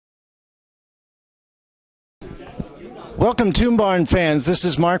Welcome, ToonBarn fans. This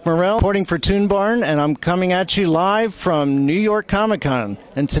is Marc Morrell reporting for ToonBarn, and I'm coming at you live from New York Comic Con.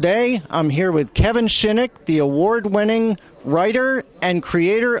 And today, I'm here with Kevin Shinick, the award-winning writer and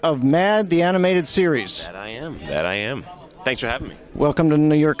creator of MAD, the animated series. That I am. Thanks for having me. Welcome to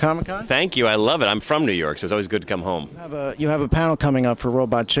New York Comic Con. Thank you. I love it. I'm from New York, so it's always good to come home. You have a panel coming up for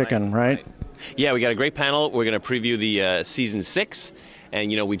Robot Chicken, right? Yeah, we got a great panel. We're going to preview the season 6. And,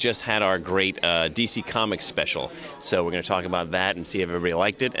 you know, we just had our great DC Comics special. So we're going to talk about that and see if everybody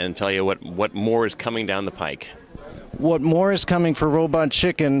liked it and tell you what more is coming down the pike. What more is coming for Robot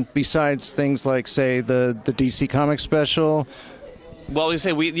Chicken besides things like, say, the DC Comics special? Well, we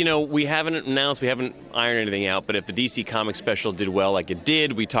say we haven't announced, we haven't ironed anything out, but if the DC Comics special did well like it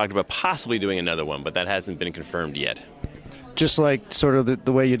did, we talked about possibly doing another one, but that hasn't been confirmed yet. Just like sort of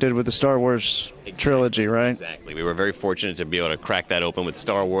the way you did with the Star Wars trilogy, right? Exactly. We were very fortunate to be able to crack that open with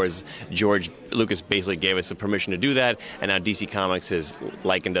Star Wars. George Lucas basically gave us the permission to do that, and now DC Comics has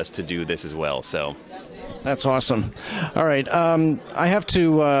likened us to do this as well. So that's awesome. All right, I have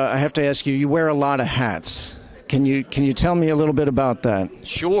to ask you. You wear a lot of hats. Can you tell me a little bit about that?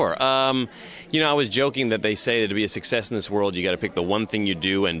 Sure. You know, I was joking that they say that to be a success in this world, you got to pick the one thing you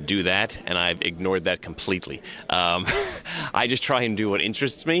do and do that, and I've ignored that completely. I just try and do what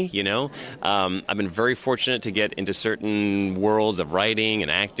interests me, you know. I've been very fortunate to get into certain worlds of writing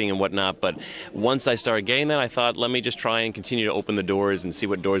and acting and whatnot, but once I started getting that, I thought, let me just try and continue to open the doors and see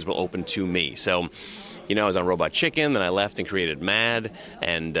what doors will open to me. So, you know, I was on Robot Chicken, then I left and created MAD,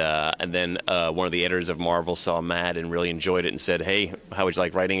 and then one of the editors of Marvel saw MAD and really enjoyed it and said, hey, how would you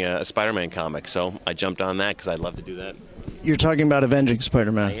like writing a Spider-Man comic? So I jumped on that because I'd love to do that. You're talking about Avenging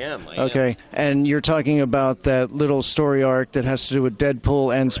Spiderman. I am. Okay, and you're talking about that little story arc that has to do with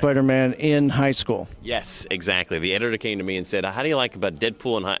Deadpool and Spider-Man in high school. Yes, exactly. The editor came to me and said, how do you like about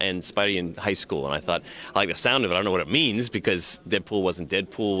Deadpool and Spidey in high school? And I thought, I like the sound of it. I don't know what it means because Deadpool wasn't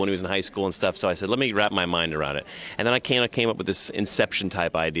Deadpool when he was in high school and stuff. So I said, let me wrap my mind around it. And then I came up with this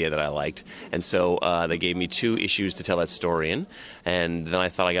Inception-type idea that I liked. And so they gave me 2 issues to tell that story in. And then I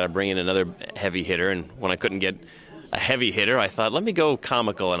thought I got to bring in another heavy hitter. And when I couldn't get a heavy hitter, I thought, let me go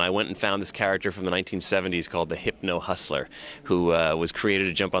comical, and I went and found this character from the 1970s called the Hypno Hustler, who was created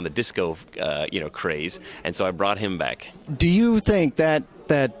to jump on the disco, craze, and so I brought him back. Do you think that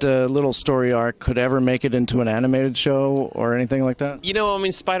little story arc could ever make it into an animated show or anything like that? You know, I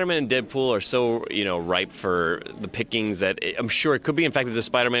mean, Spider-Man and Deadpool are so, ripe for the pickings that I'm sure it could be. In fact, there's a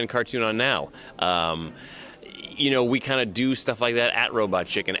Spider-Man cartoon on now. You know, we kind of do stuff like that at Robot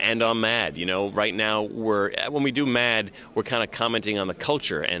Chicken and on MAD. You know, right now when we do MAD, we're kind of commenting on the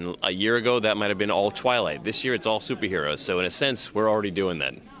culture. And a year ago, that might have been all Twilight. This year, it's all superheroes. So in a sense, we're already doing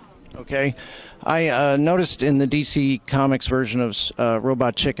that. Okay. I noticed in the DC Comics version of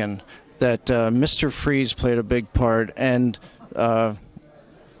Robot Chicken that Mr. Freeze played a big part. And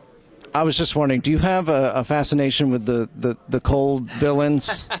I was just wondering, do you have a fascination with the cold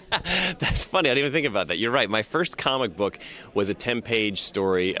villains? That's funny. I didn't even think about that. You're right. My first comic book was a 10-page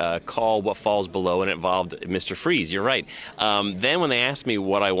story called What Falls Below, and it involved Mr. Freeze. You're right. Then when they asked me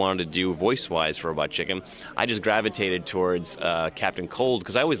what I wanted to do voice-wise for Robot Chicken, I just gravitated towards Captain Cold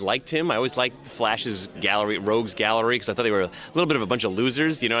because I always liked him. I always liked Flash's gallery, Rogue's Gallery, because I thought they were a little bit of a bunch of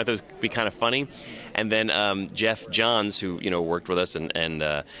losers. You know, I thought it would be kind of funny. And then Jeff Johns, who worked with us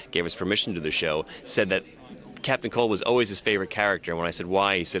and gave us permission to the show, said that Captain Cold was always his favorite character. And when I said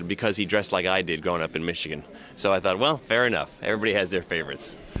why, he said because he dressed like I did growing up in Michigan. So I thought, well, fair enough. Everybody has their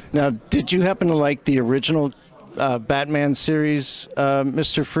favorites. Now, did you happen to like the original Batman series,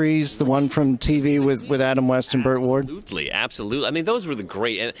 Mr. Freeze, the one from TV with Adam West and Burt Ward? Absolutely, absolutely. I mean, those were the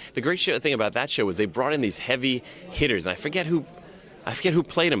great. And the great thing about that show was they brought in these heavy hitters, and I forget who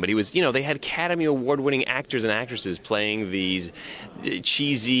played him, but he was, they had Academy Award-winning actors and actresses playing these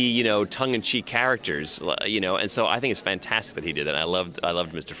cheesy, tongue-in-cheek characters, and so I think it's fantastic that he did that. I loved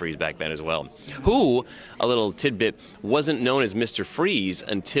Mr. Freeze back then as well. Who, a little tidbit, wasn't known as Mr. Freeze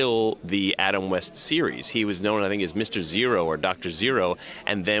until the Adam West series. He was known, I think, as Mr. Zero or Dr. Zero,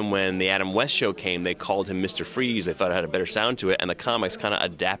 and then when the Adam West show came, they called him Mr. Freeze. They thought it had a better sound to it, and the comics kind of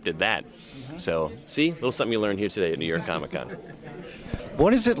adapted that. So, see, a little something you learned here today at New York Comic Con.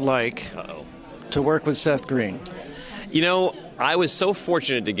 What is it like to work with Seth Green? You know, I was so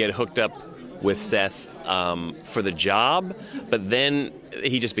fortunate to get hooked up with Seth for the job, but then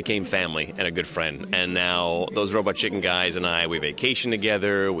he just became family and a good friend. And now those Robot Chicken guys and I, we vacation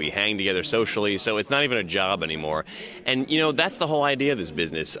together, we hang together socially, so it's not even a job anymore. And, that's the whole idea of this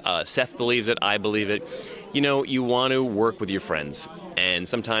business. Seth believes it, I believe it. You want to work with your friends. And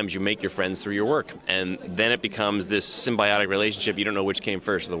sometimes you make your friends through your work. And then it becomes this symbiotic relationship. You don't know which came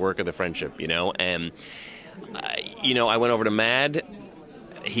first, the work or the friendship, And I went over to MAD.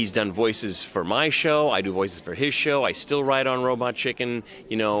 He's done voices for my show. I do voices for his show. I still write on Robot Chicken.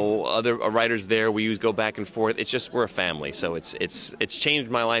 Other writers there. We go back and forth. It's just we're a family. So it's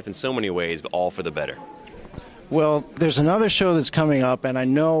changed my life in so many ways, but all for the better. Well, there's another show that's coming up, and I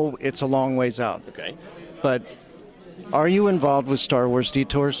know it's a long ways out. Okay. But are you involved with Star Wars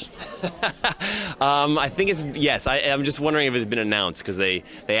Detours? I think it's yes. I'm just wondering if it's been announced because they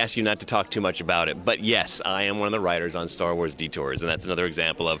ask you not to talk too much about it. But yes, I am one of the writers on Star Wars Detours, and that's another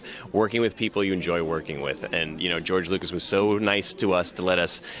example of working with people you enjoy working with. And George Lucas was so nice to us to let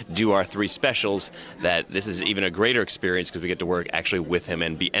us do our 3 specials that this is even a greater experience because we get to work actually with him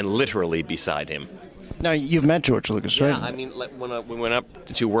and literally beside him. Now, you've met George Lucas, right? Yeah, I mean, when we went up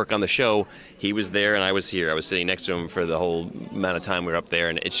to work on the show, he was there and I was here. I was sitting next to him for the whole amount of time we were up there,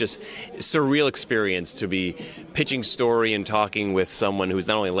 and it's just a surreal experience to be pitching story and talking with someone who's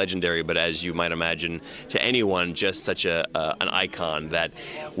not only legendary, but as you might imagine, to anyone, just such an icon that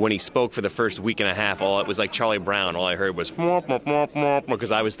when he spoke for the first week and a half, it was like Charlie Brown. All I heard was,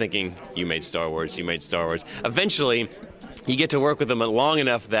 because I was thinking, you made Star Wars, you made Star Wars. Eventually, you get to work with them long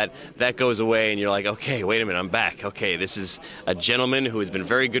enough that goes away and you're like, okay, wait a minute, I'm back. Okay, this is a gentleman who has been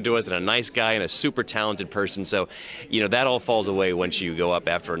very good to us and a nice guy and a super talented person. So, that all falls away once you go up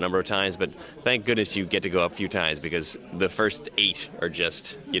after a number of times. But thank goodness you get to go up a few times because the first 8 are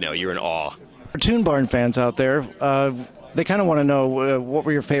just, you're in awe. For ToonBarn fans out there, they kind of want to know what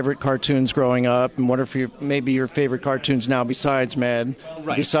were your favorite cartoons growing up, and what are maybe your favorite cartoons now besides MAD,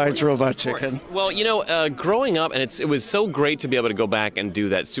 besides Robot Chicken. Well, growing up, and it was so great to be able to go back and do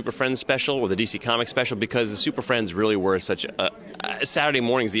that Super Friends special or the DC Comics special because the Super Friends really were such Saturday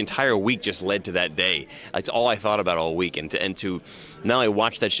mornings, the entire week just led to that day. That's all I thought about all week, and to not only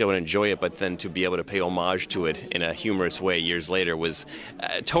watch that show and enjoy it, but then to be able to pay homage to it in a humorous way years later was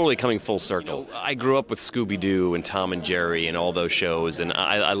totally coming full circle. I grew up with Scooby-Doo and Tom and Jerry and all those shows, and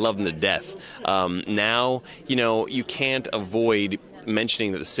I love them to death. Now, you can't avoid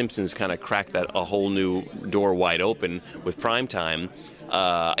mentioning that The Simpsons kind of cracked a whole new door wide open with primetime.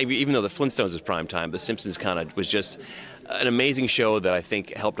 Even though The Flintstones was primetime, The Simpsons kind of was just an amazing show that I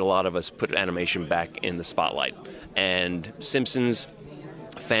think helped a lot of us put animation back in the spotlight. And Simpsons,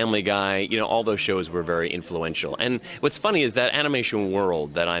 Family Guy, all those shows were very influential. And what's funny is that animation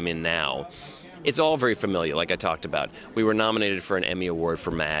world that I'm in now, it's all very familiar, like I talked about. We were nominated for an Emmy Award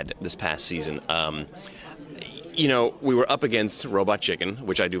for MAD this past season. We were up against Robot Chicken,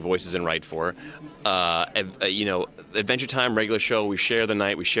 which I do voices and write for. Adventure Time, regular show, we share the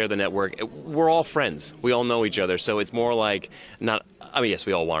night, we share the network. We're all friends. We all know each other, so it's more like yes,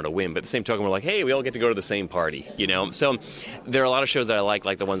 we all wanted to win, but at the same token, we're like, hey, we all get to go to the same party, So there are a lot of shows that I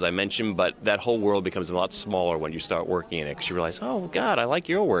like the ones I mentioned, but that whole world becomes a lot smaller when you start working in it, because you realize, oh, God, I like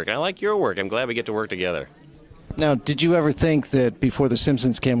your work, and I like your work. I'm glad we get to work together. Now, did you ever think that before The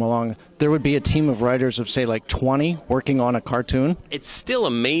Simpsons came along, there would be a team of writers of, say, like 20 working on a cartoon? It still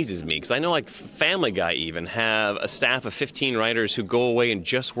amazes me, because I know, like, Family Guy even have a staff of 15 writers who go away and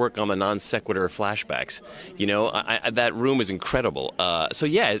just work on the non-sequitur flashbacks. That room is incredible. So,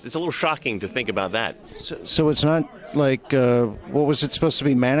 yeah, it's a little shocking to think about that. So it's not like, what was it supposed to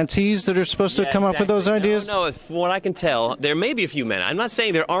be, manatees that are supposed to come up with those ideas? No, from what I can tell, there may be a few manatees. I'm not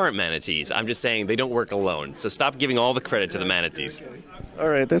saying there aren't manatees. I'm just saying they don't work alone. So stop giving all the credit to the manatees. All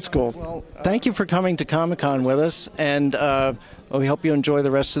right, that's cool. Well, thank you for coming to Comic-Con with us, and we hope you enjoy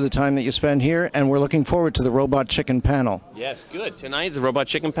the rest of the time that you spend here, and we're looking forward to the Robot Chicken panel. Yes, good. Tonight is the Robot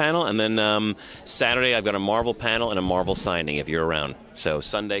Chicken panel, and then Saturday I've got a Marvel panel and a Marvel signing if you're around. So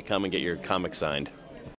Sunday, come and get your comic signed.